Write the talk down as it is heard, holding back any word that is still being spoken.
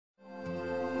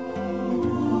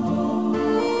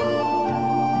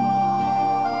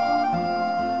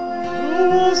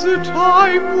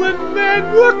time when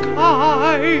men were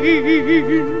kind,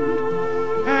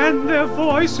 and their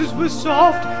voices were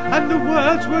soft, and the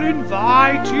words were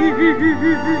inviting.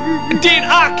 And then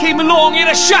I came along and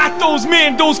I shot those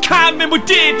men. Those kind men were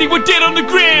dead, they were dead on the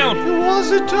ground. There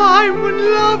was a time when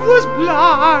love was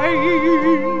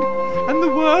blind, and the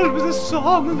world was a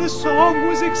song, and the song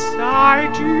was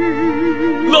exciting.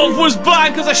 Love was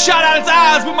blind cause I shot out its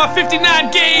eyes with my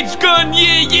 59 gauge gun,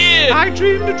 yeah, yeah. I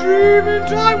dreamed a dream in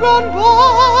time gone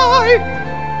by,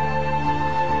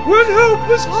 when hope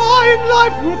was high and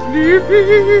life worth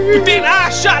living. But then I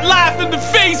shot life in the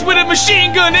face with a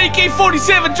machine gun,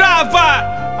 AK-47 drive-by.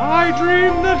 I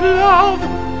dreamed that love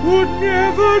would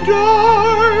never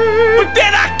die, but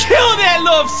then I killed that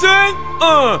love, son.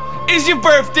 It's your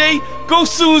birthday. Go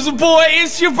Susan, boy,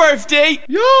 it's your birthday.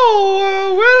 Yo,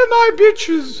 where are my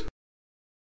bitches?